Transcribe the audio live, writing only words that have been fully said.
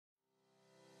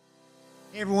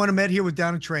Hey everyone, I'm Ed here with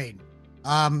Down and Trade.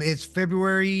 It's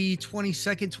February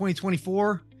 22nd,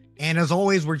 2024, and as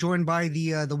always, we're joined by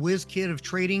the whiz kid of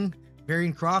trading,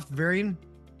 Varian Croft. Varian,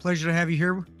 pleasure to have you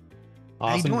here. How you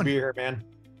Awesome to doing? be here, man.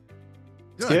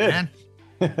 It's Good, good. man.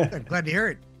 Good. Glad to hear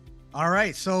it. All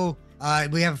right, so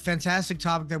we have a fantastic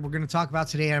topic that we're going to talk about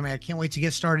today. I can't wait to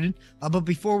get started. But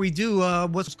before we do,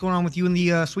 what's going on with you in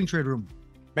the swing trade room?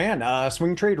 Man,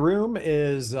 swing trade room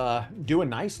is doing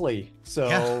nicely.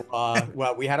 Yeah.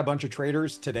 Well, we had a bunch of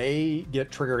traders today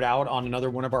get triggered out on another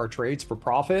one of our trades for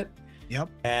profit. Yep.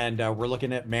 And we're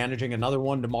looking at managing another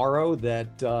one tomorrow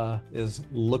that is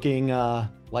looking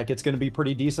like it's going to be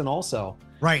pretty decent also.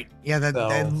 Right. Yeah, that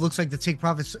So looks like the take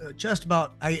profits just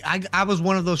about. I was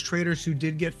one of those traders who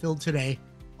did get filled today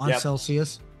on yep,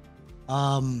 Celsius.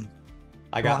 Um,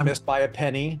 I so got I'm missed by a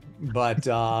penny, but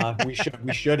we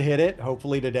should hit it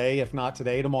hopefully today, if not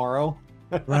today, tomorrow.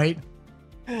 right.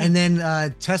 And then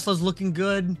Tesla's looking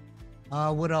good.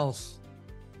 What else?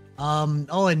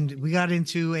 Oh, and we got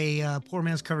into a poor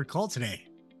man's covered call today,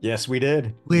 Yes, we did,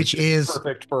 which which is is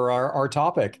perfect for our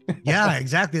topic. yeah,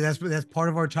 exactly. That's part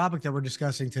of our topic that we're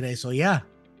discussing today. So yeah,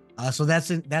 so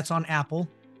that's on Apple.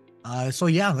 So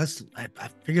yeah, I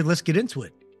figured let's get into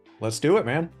it. Let's do it,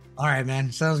 man. All right, man.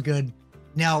 Sounds good.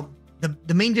 Now,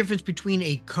 the main difference between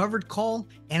a covered call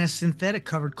and a synthetic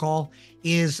covered call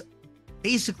is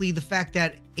basically the fact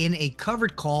that in a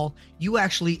covered call, you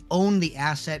actually own the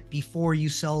asset before you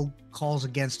sell calls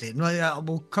against it. And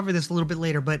we'll cover this a little bit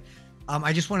later, but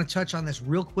I just want to touch on this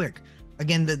real quick.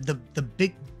 Again, the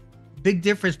big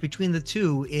difference between the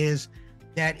two is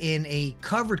that in a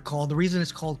covered call, the reason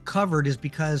it's called covered is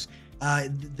because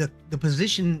the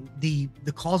position, the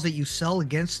calls that you sell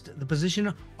against the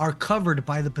position are covered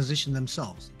by the position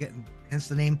themselves. Hence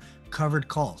the name covered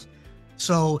calls.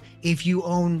 So if you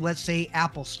own, let's say,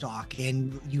 Apple stock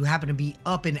and you happen to be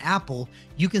up in Apple,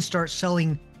 you can start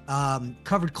selling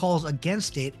covered calls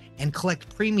against it and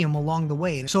collect premium along the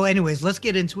way. So anyways, let's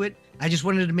get into it. I just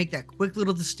wanted to make that quick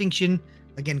little distinction.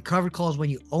 Again, covered calls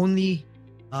when you own the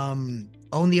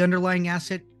underlying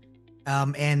asset,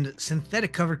 and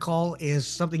synthetic covered call is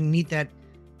something neat that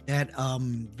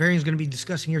Varian is going to be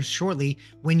discussing here shortly,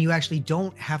 when you actually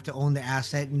don't have to own the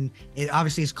asset. And it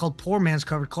obviously is called poor man's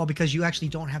covered call because you actually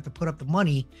don't have to put up the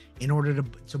money in order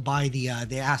to buy the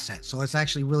asset. So it's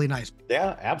actually really nice.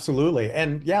 Yeah, absolutely.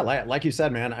 And yeah, like you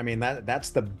said, man, I mean, that's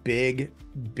the big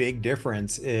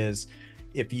difference is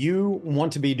if you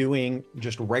want to be doing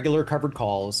just regular covered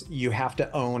calls, you have to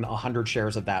own 100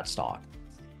 shares of that stock.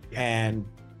 Yeah. And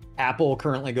Apple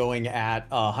currently going at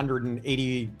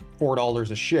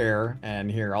 $184 a share. And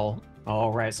here all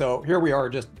right. So here we are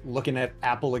just looking at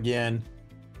Apple again.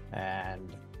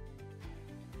 And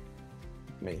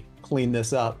let me clean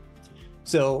this up.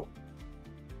 So,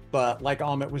 but like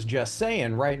Amit was just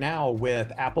saying, right now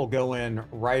with Apple going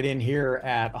right in here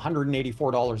at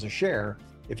 $184 a share,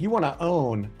 if you want to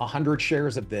own 100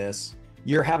 shares of this,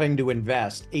 you're having to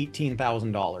invest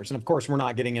 $18,000. And of course, we're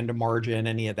not getting into margin,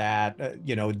 any of that,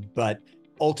 but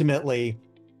ultimately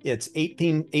it's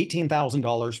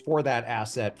 $18,000 for that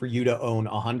asset for you to own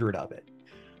 100 of it.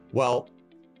 Well,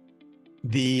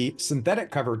 the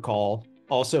synthetic covered call,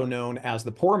 also known as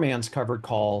the poor man's covered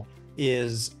call,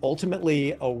 is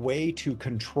ultimately a way to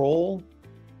control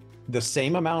the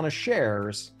same amount of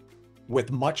shares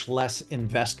with much less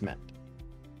investment.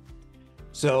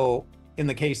 So in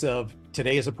the case of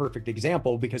today is a perfect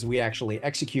example because we actually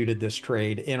executed this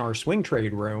trade in our swing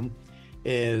trade room,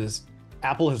 is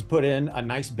Apple has put in a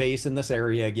nice base in this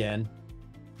area again.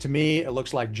 To me, it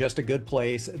looks like just a good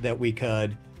place that we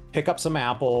could pick up some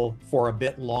Apple for a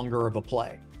bit longer of a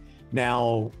play.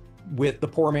 Now, with the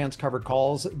poor man's covered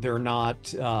calls, they're not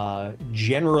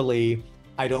generally,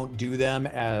 I don't do them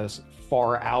as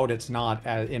far out. It's not,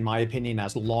 in my opinion,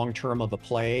 as long-term of a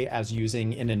play as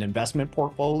using in an investment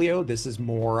portfolio. This is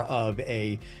more of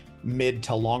a mid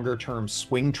to longer term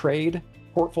swing trade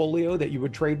portfolio that you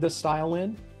would trade this style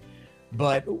in.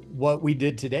 But what we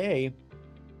did today,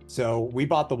 so we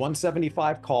bought the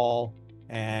 175 call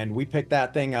and we picked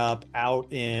that thing up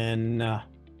out in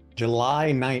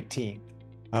July 19th.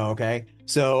 Okay.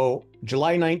 So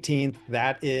July 19th,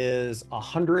 that is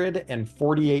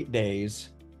 148 days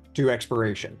to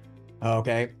expiration.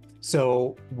 Okay.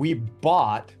 So we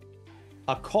bought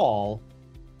a call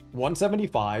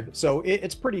 175. So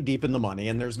it's pretty deep in the money,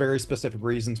 and there's very specific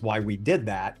reasons why we did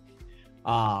that.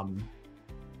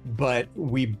 But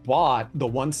we bought the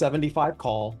 175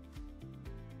 call.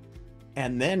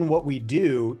 And then what we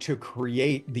do to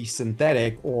create the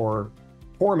synthetic or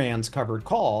poor man's covered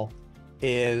call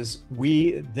is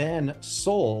we then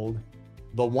sold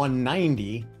the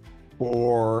 190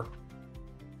 for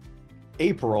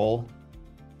April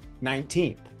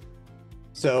 19th.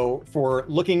 So for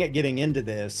looking at getting into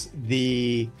this,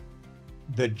 the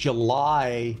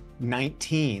July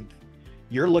 19th,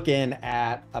 you're looking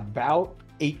at about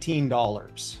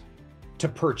 $18 to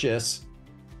purchase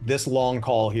this long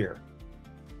call here.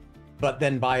 But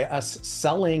then by us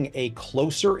selling a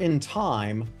closer in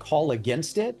time call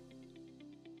against it,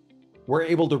 we're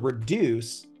able to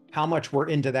reduce how much we're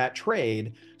into that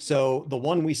trade. So the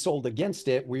one we sold against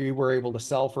it, we were able to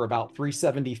sell for about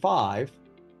 $375,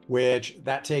 which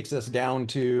that takes us down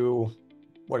to,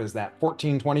 what is that,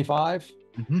 $14.25?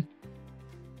 Mm-hmm.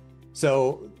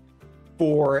 So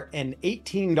for an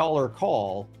 $18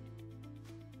 call,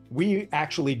 we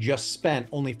actually just spent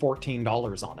only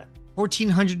 $14 on it.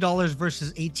 $1,400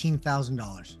 versus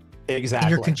 $18,000. Exactly. And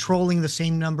you're controlling the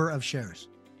same number of shares.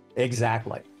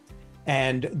 Exactly.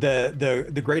 And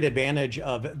the great advantage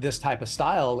of this type of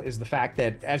style is the fact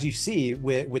that, as you see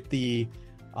with the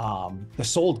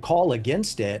sold call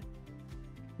against it,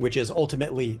 which is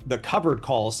ultimately the covered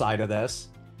call side of this,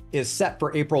 is set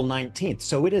for April 19th.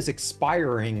 So it is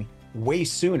expiring way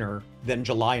sooner than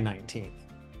July 19th.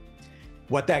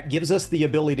 What that gives us the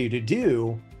ability to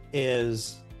do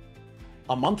is,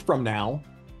 a month from now,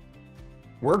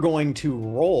 we're going to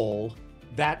roll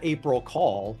that April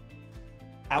call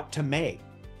out to May.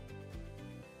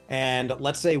 And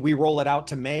let's say we roll it out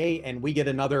to May and we get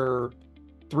another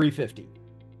 350.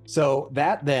 So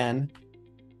that then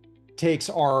takes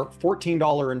our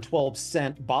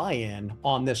 $14.12 buy-in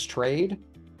on this trade,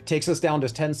 takes us down to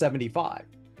 1075.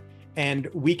 And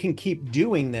we can keep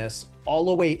doing this all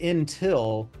the way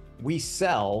until we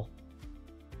sell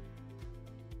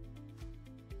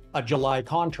a July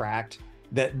contract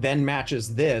that then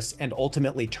matches this and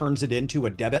ultimately turns it into a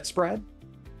debit spread.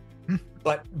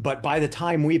 But by the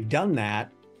time we've done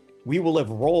that, we will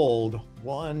have rolled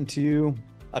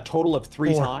a total of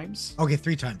three times. Okay,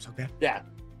 3 times. Okay. Yeah.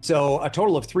 So a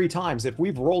total of 3 times. If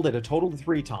we've rolled it a total of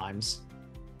 3 times,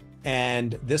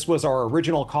 and this was our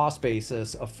original cost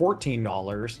basis of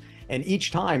 $14, and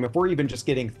each time, if we're even just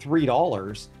getting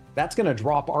 $3, that's going to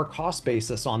drop our cost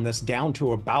basis on this down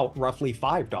to about roughly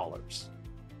 $5.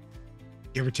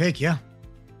 Give or take, yeah.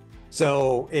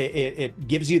 So it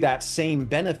gives you that same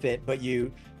benefit, but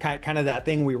you kind of that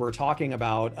thing we were talking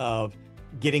about of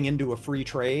getting into a free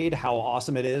trade, how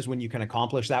awesome it is when you can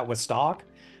accomplish that with stock.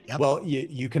 Yep. Well,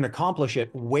 you can accomplish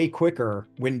it way quicker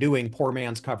when doing poor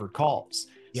man's covered calls.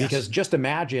 Yes. Because just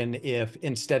imagine if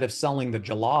instead of selling the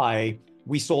July,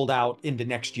 we sold out into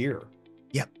next year.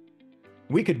 Yep.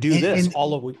 We could do this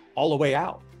all the way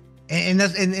out. And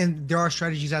there are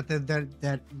strategies out there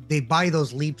that they buy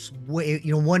those leaps way,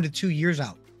 1 to 2 years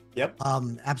out. Yep.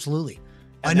 Absolutely.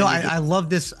 I know. I love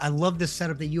this. I love this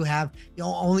setup that you have.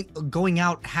 Only going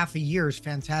out half a year is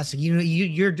fantastic.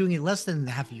 You're doing it less than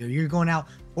half a year. You're going out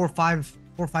 4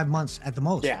 or 5 months at the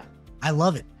most. Yeah. I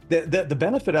love it. The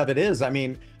benefit of it is, I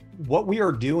mean, what we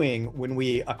are doing when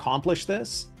we accomplish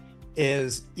this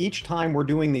is each time we're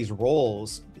doing these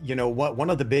rolls, one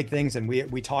of the big things, and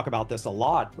we talk about this a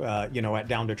lot, at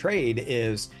Down to Trade,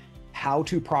 is how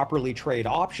to properly trade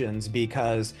options,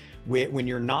 because when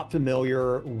you're not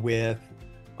familiar with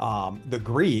the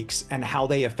Greeks and how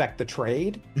they affect the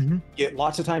trade,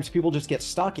 lots of times people just get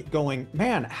stuck at going,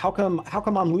 man, how come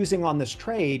I'm losing on this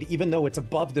trade even though it's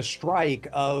above the strike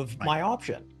of my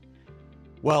option?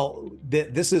 Well,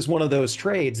 this is one of those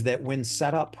trades that when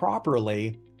set up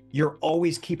properly, you're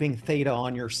always keeping theta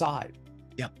on your side.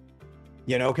 Yep.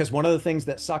 Because one of the things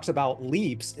that sucks about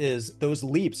leaps is those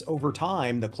leaps over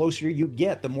time, the closer you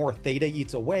get, the more theta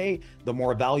eats away, the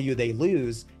more value they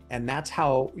lose. And that's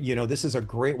how, this is a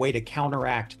great way to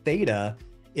counteract theta,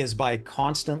 is by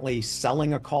constantly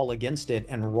selling a call against it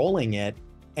and rolling it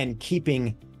and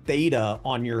keeping theta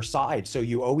on your side. So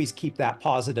you always keep that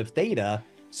positive theta.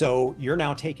 So you're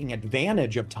now taking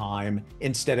advantage of time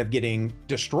instead of getting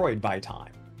destroyed by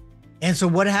time. And so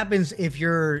what happens if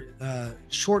your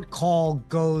short call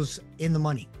goes in the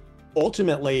money?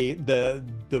 Ultimately, the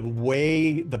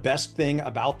best thing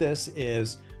about this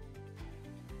is,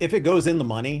 if it goes in the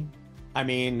money, I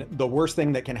mean, the worst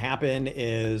thing that can happen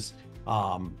is,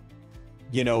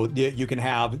 you can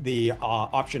have the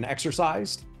option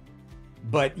exercised,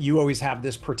 but you always have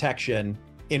this protection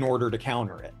in order to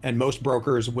counter it. And most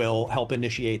brokers will help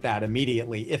initiate that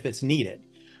immediately if it's needed.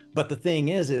 But the thing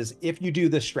is if you do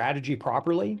this strategy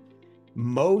properly,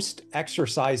 most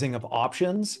exercising of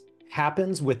options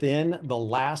happens within the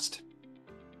last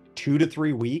 2 to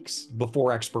 3 weeks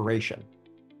before expiration.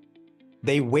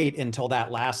 They wait until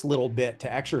that last little bit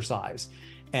to exercise.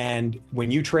 And when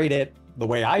you trade it the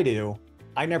way I do,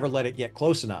 I never let it get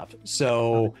close enough.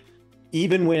 So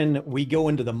even when we go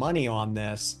into the money on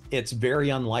this, it's very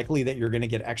unlikely that you're going to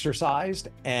get exercised.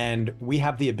 And we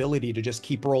have the ability to just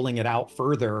keep rolling it out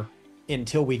further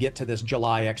until we get to this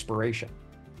July expiration.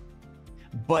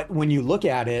 But when you look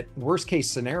at it, worst case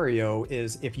scenario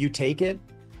is if you take it.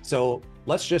 So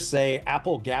let's just say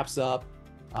Apple gaps up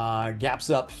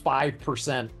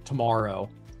 5% tomorrow,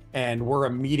 and we're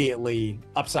immediately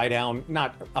upside down,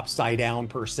 not upside down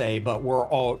per se, but we're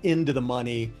all into the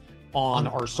money on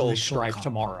our sold strike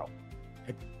tomorrow.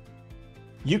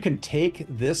 You can take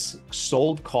this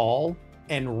sold call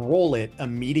and roll it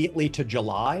immediately to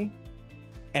July,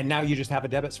 and now you just have a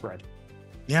debit spread.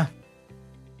 Yeah.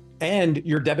 And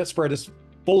your debit spread is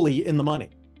fully in the money.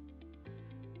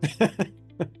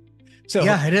 So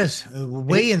yeah, it is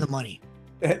way in the money.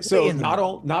 So not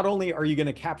only are you going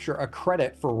to capture a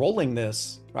credit for rolling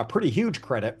this, a pretty huge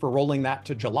credit for rolling that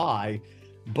to July,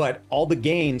 but all the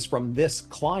gains from this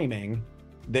climbing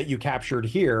that you captured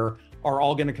here are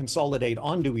all going to consolidate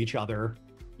onto each other.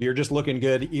 You're just looking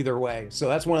good either way. So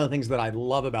that's one of the things that I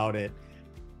love about it,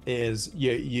 is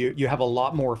you have a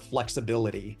lot more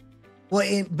flexibility.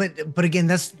 Well, but again,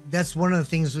 that's one of the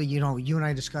things that, you and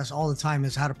I discuss all the time,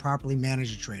 is how to properly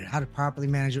manage a trade, how to properly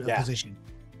manage a position.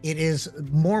 It is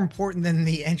more important than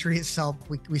the entry itself.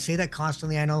 We say that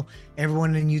constantly. I know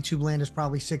everyone in YouTube land is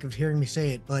probably sick of hearing me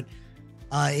say it, but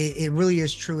it really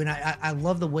is true. And I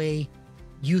love the way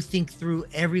you think through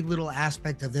every little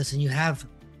aspect of this, and you have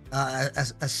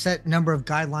a set number of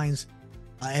guidelines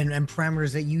and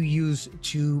parameters that you use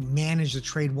to manage the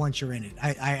trade once you're in it.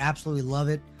 I absolutely love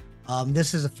it.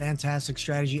 This is a fantastic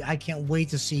strategy. I can't wait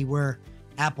to see where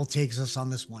Apple takes us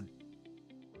on this one.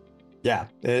 Yeah,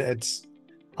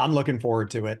 I'm looking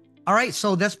forward to it. All right,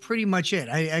 so that's pretty much it.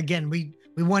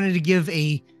 We wanted to give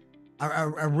a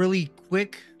really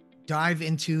quick dive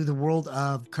into the world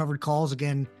of covered calls.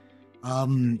 Again,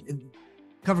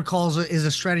 covered calls is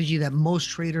a strategy that most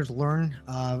traders learn,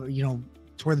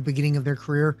 toward the beginning of their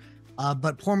career.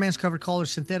 But poor man's covered call, or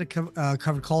synthetic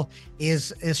covered call,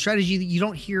 is a strategy that you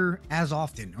don't hear as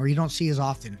often, or you don't see as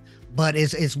often, but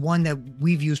it's one that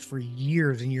we've used for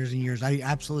years and years and years. I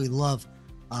absolutely love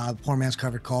poor man's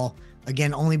covered call.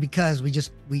 Again, only because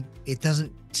it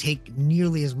doesn't take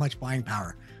nearly as much buying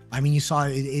power. I mean, you saw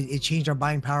it changed our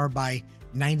buying power by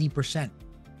 90%,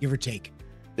 give or take.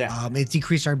 Yeah. It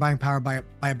decreased our buying power by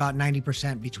about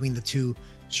 90% between the two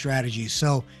strategies.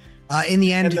 So in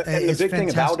the end, and the big thing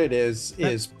about it is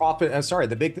profit.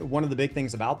 One of the big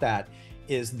things about that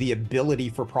is the ability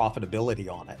for profitability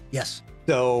on it. Yes.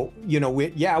 So,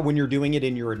 when you're doing it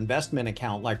in your investment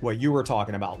account, like what you were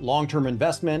talking about, long-term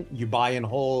investment, you buy and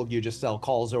hold, you just sell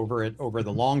calls over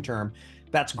the long term.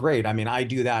 That's great. I mean, I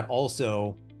do that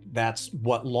also. That's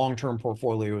what long-term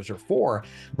portfolios are for.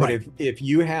 But Right. if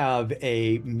you have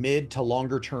a mid to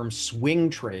longer term swing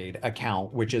trade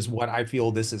account, which is what I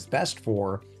feel this is best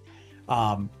for,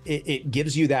 it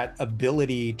gives you that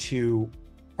ability to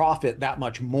profit that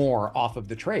much more off of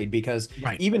the trade, because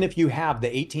even if you have the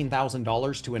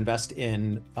 $18,000 to invest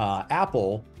in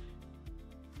Apple,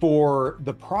 for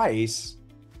the price,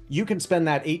 you can spend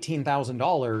that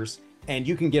 $18,000 and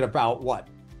you can get about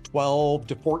 12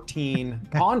 to 14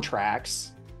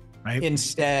 contracts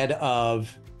instead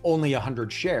of only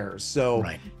 100 shares. So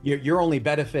you're only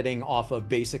benefiting off of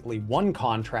basically one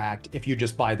contract if you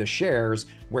just buy the shares,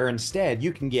 where instead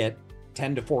you can get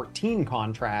 10 to 14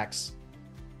 contracts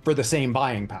for the same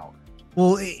buying power.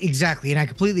 Well, exactly. And I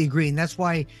completely agree. And that's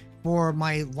why for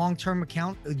my long-term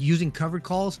account, using covered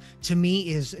calls to me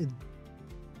is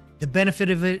the benefit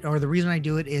of it, or the reason I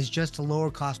do it, is just to lower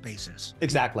cost basis.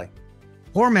 Exactly.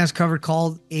 Poor man's covered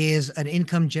call is an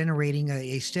income generating,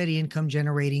 a steady income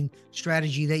generating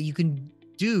strategy that you can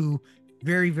do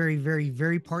very, very, very,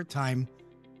 very part-time.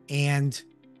 And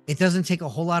it doesn't take a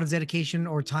whole lot of dedication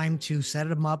or time to set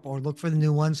them up or look for the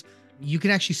new ones. You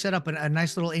can actually set up a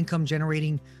nice little income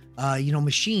generating,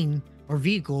 machine or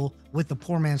vehicle with the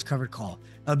poor man's covered call.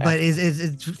 But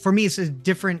it's for me, it's a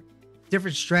different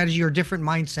strategy or different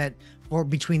mindset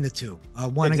between the two.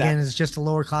 One again is just a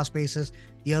lower cost basis.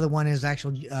 The other one is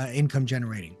actual income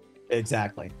generating.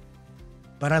 Exactly.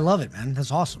 But I love it, man. That's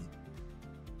awesome.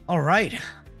 All right.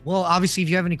 Well, obviously, if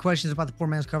you have any questions about the poor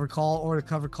man's covered call or the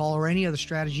covered call or any other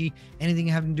strategy, anything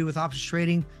having to do with options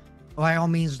trading, by all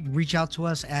means, reach out to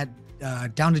us at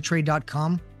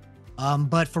downtotrade.com.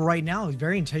 But for right now,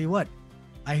 Varian, tell you what,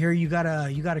 I hear you got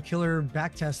a killer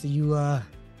back test that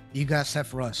you got set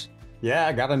for us. Yeah,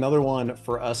 I got another one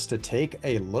for us to take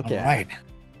a look at. Right.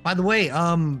 By the way,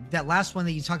 that last one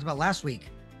that you talked about last week,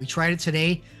 we tried it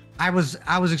today. I was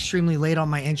extremely late on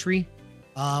my entry,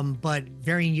 but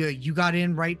Varian, you got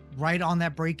in right on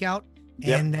that breakout,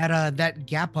 Yep. And that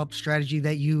gap up strategy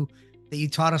that you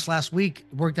taught us last week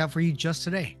worked out for you just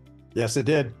today. Yes, it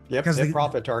did. Yep. Because Hit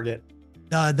profit target.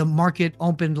 The market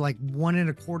opened like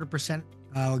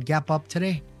 1.25% gap up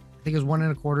today. I think it was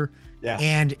 1.25. Yeah.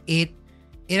 And it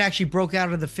actually broke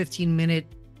out of the 15-minute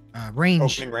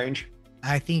range. Opening range.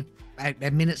 I think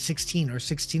at minute 16 or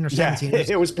 16 or 17. Yeah,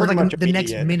 it was pretty like much the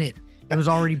next immediate. minute. It was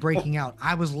already breaking out.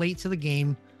 I was late to the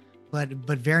game, but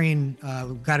Varian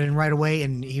got in right away,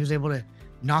 and he was able to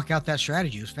knock out that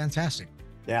strategy. It was fantastic.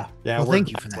 Yeah. Well, thank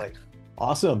you for that.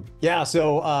 Awesome. Yeah.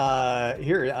 So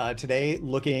here today,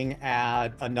 looking at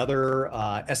another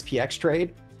SPX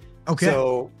trade. Okay.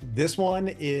 So this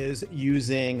one is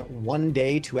using 1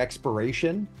 day to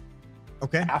expiration.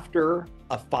 Okay. After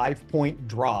a 5-point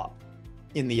drop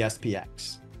in the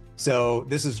SPX. So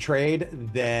this is a trade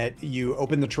that you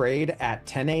open the trade at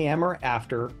 10 a.m. or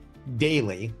after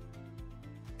daily.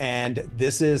 And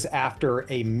this is after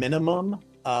a minimum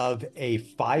of a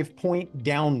 5-point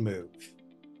down move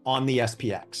on the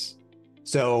SPX.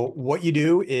 So what you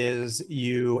do is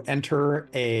you enter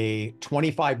a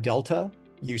 25 delta,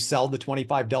 you sell the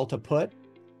 25 delta put,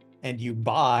 and you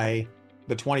buy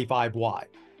the 25 Y.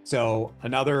 So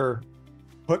another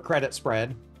put credit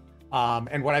spread.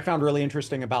 And what I found really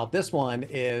interesting about this one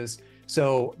is,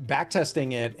 so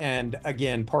backtesting it, and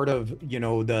again, part of, you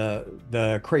know,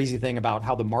 the crazy thing about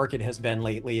how the market has been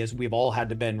lately is we've all had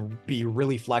to be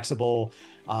really flexible,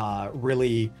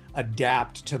 really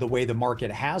adapt to the way the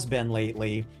market has been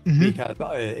lately, because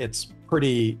it's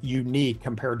pretty unique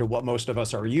compared to what most of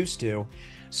us are used to.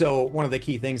 So one of the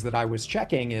key things that I was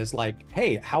checking is like,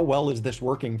 hey, how well is this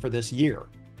working for this year?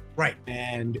 Right.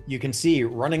 And you can see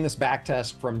running this back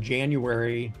test from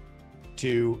January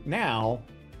to now.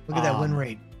 Look at that win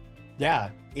rate. Yeah,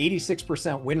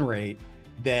 86% win rate,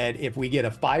 that if we get a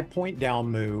 5-point down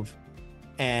move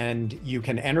and you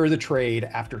can enter the trade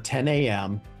after 10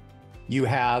 a.m., you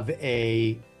have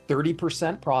a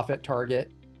 30% profit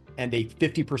target and a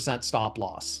 50% stop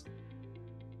loss.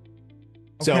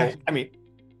 Okay. So, I mean,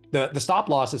 the stop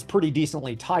loss is pretty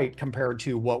decently tight compared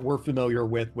to what we're familiar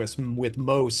with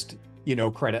most, you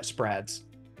know, credit spreads.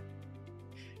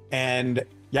 And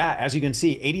yeah, as you can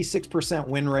see, 86%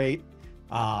 win rate,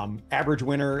 average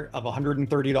winner of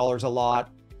 $130 a lot,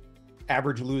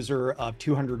 average loser of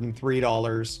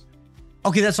 $203.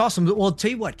 Okay, that's awesome. Well, I'll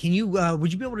tell you what, can you,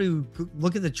 would you be able to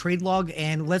look at the trade log,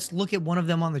 and let's look at one of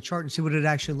them on the chart and see what it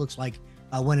actually looks like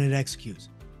when it executes?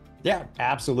 Yeah,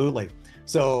 absolutely.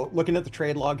 So looking at the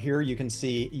trade log here, you can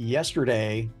see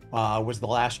yesterday was the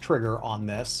last trigger on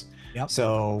this. Yep.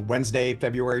 So Wednesday,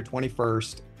 February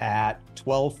 21st at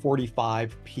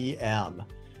 12:45 p.m.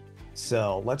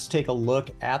 So let's take a look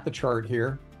at the chart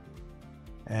here.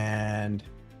 And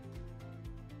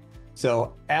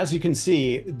so as you can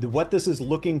see, what this is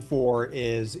looking for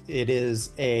is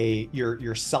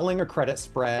you're selling a credit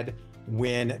spread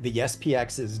when the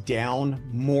SPX is down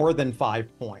more than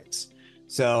 5 points.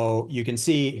 So you can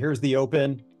see here's the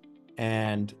open,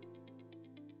 and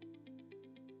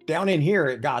down in here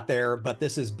it got there, but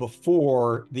this is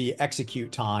before the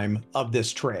execute time of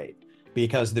this trade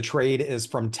because the trade is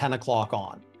from 10 o'clock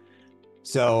on.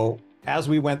 So as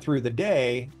we went through the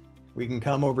day, we can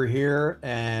come over here,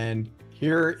 and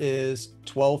here is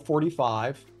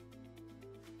 12:45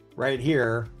 right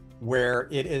here, where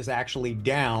it is actually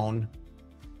down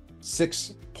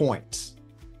 6 points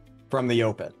from the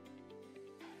open.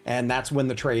 And that's when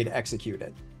the trade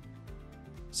executed.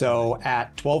 So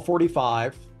at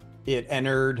 12:45, it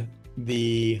entered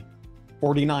the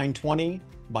 49.20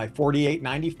 by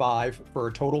 48.95 for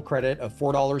a total credit of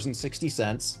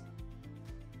 $4.60.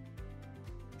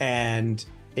 And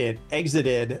it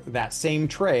exited that same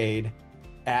trade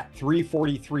at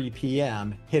 3:43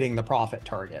 p.m., hitting the profit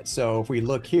target. So if we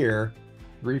look here,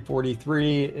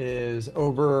 3:43 is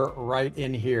over right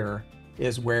in here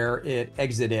is where it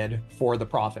exited for the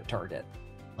profit target.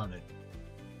 Love it.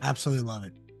 Absolutely love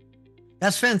it.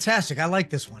 That's fantastic. I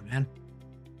like this one, man.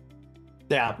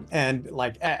 Yeah. And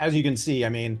like, as you can see, I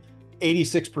mean,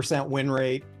 86% win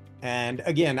rate. And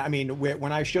again, I mean,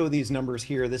 when I show these numbers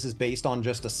here, this is based on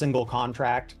just a single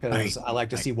contract, because I like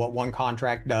to see what one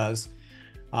contract does.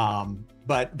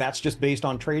 But that's just based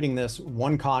on trading this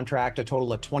one contract, a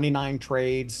total of 29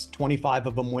 trades, 25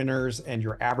 of them winners, and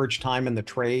your average time in the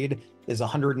trade is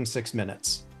 106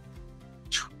 minutes.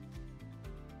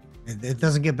 It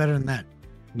doesn't get better than that.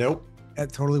 Nope.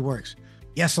 That totally works.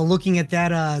 Yeah, so looking at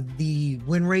that, the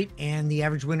win rate and the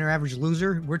average winner, average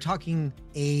loser, we're talking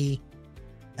an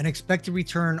expected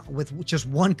return with just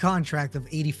one contract of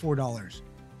 $84.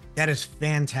 That is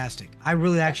fantastic. I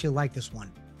really actually like this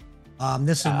one.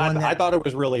 This is one that I thought it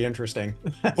was really interesting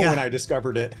when I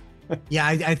discovered it. Yeah,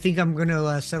 I think I'm going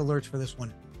to set alerts for this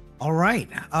one. All right.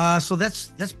 So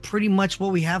that's pretty much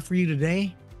what we have for you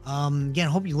today. Again,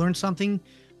 hope you learned something.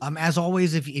 As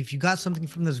always, if you got something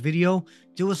from this video,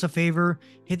 do us a favor,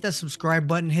 hit that subscribe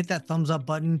button, hit that thumbs up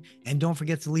button, and don't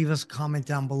forget to leave us a comment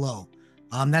down below.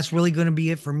 That's really going to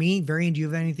be it for me. Varian, do you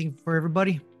have anything for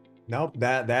everybody? Nope,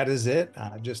 that is it.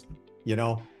 Just,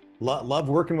 love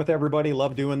working with everybody,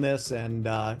 love doing this. And,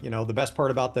 the best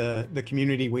part about the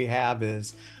community we have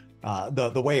is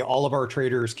the way all of our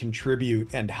traders contribute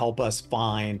and help us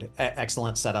find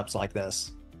excellent setups like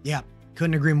this. Yeah,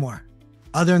 couldn't agree more.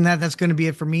 Other than that, that's going to be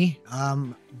it for me.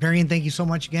 Varian, thank you so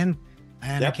much again.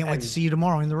 And I can't wait to see you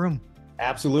tomorrow in the room.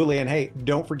 Absolutely. And hey,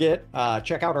 don't forget,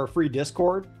 check out our free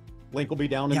Discord. Link will be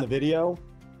down in the video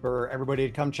for everybody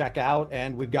to come check out.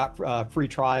 And we've got a free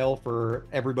trial for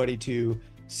everybody to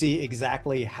see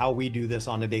exactly how we do this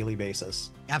on a daily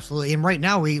basis. Absolutely. And right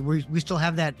now we still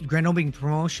have that grand opening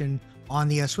promotion on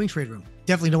the swing trade room.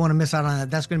 Definitely don't want to miss out on that.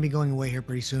 That's going to be going away here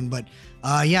pretty soon. But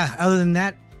yeah, other than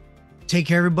that, take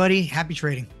care, everybody. Happy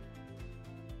trading.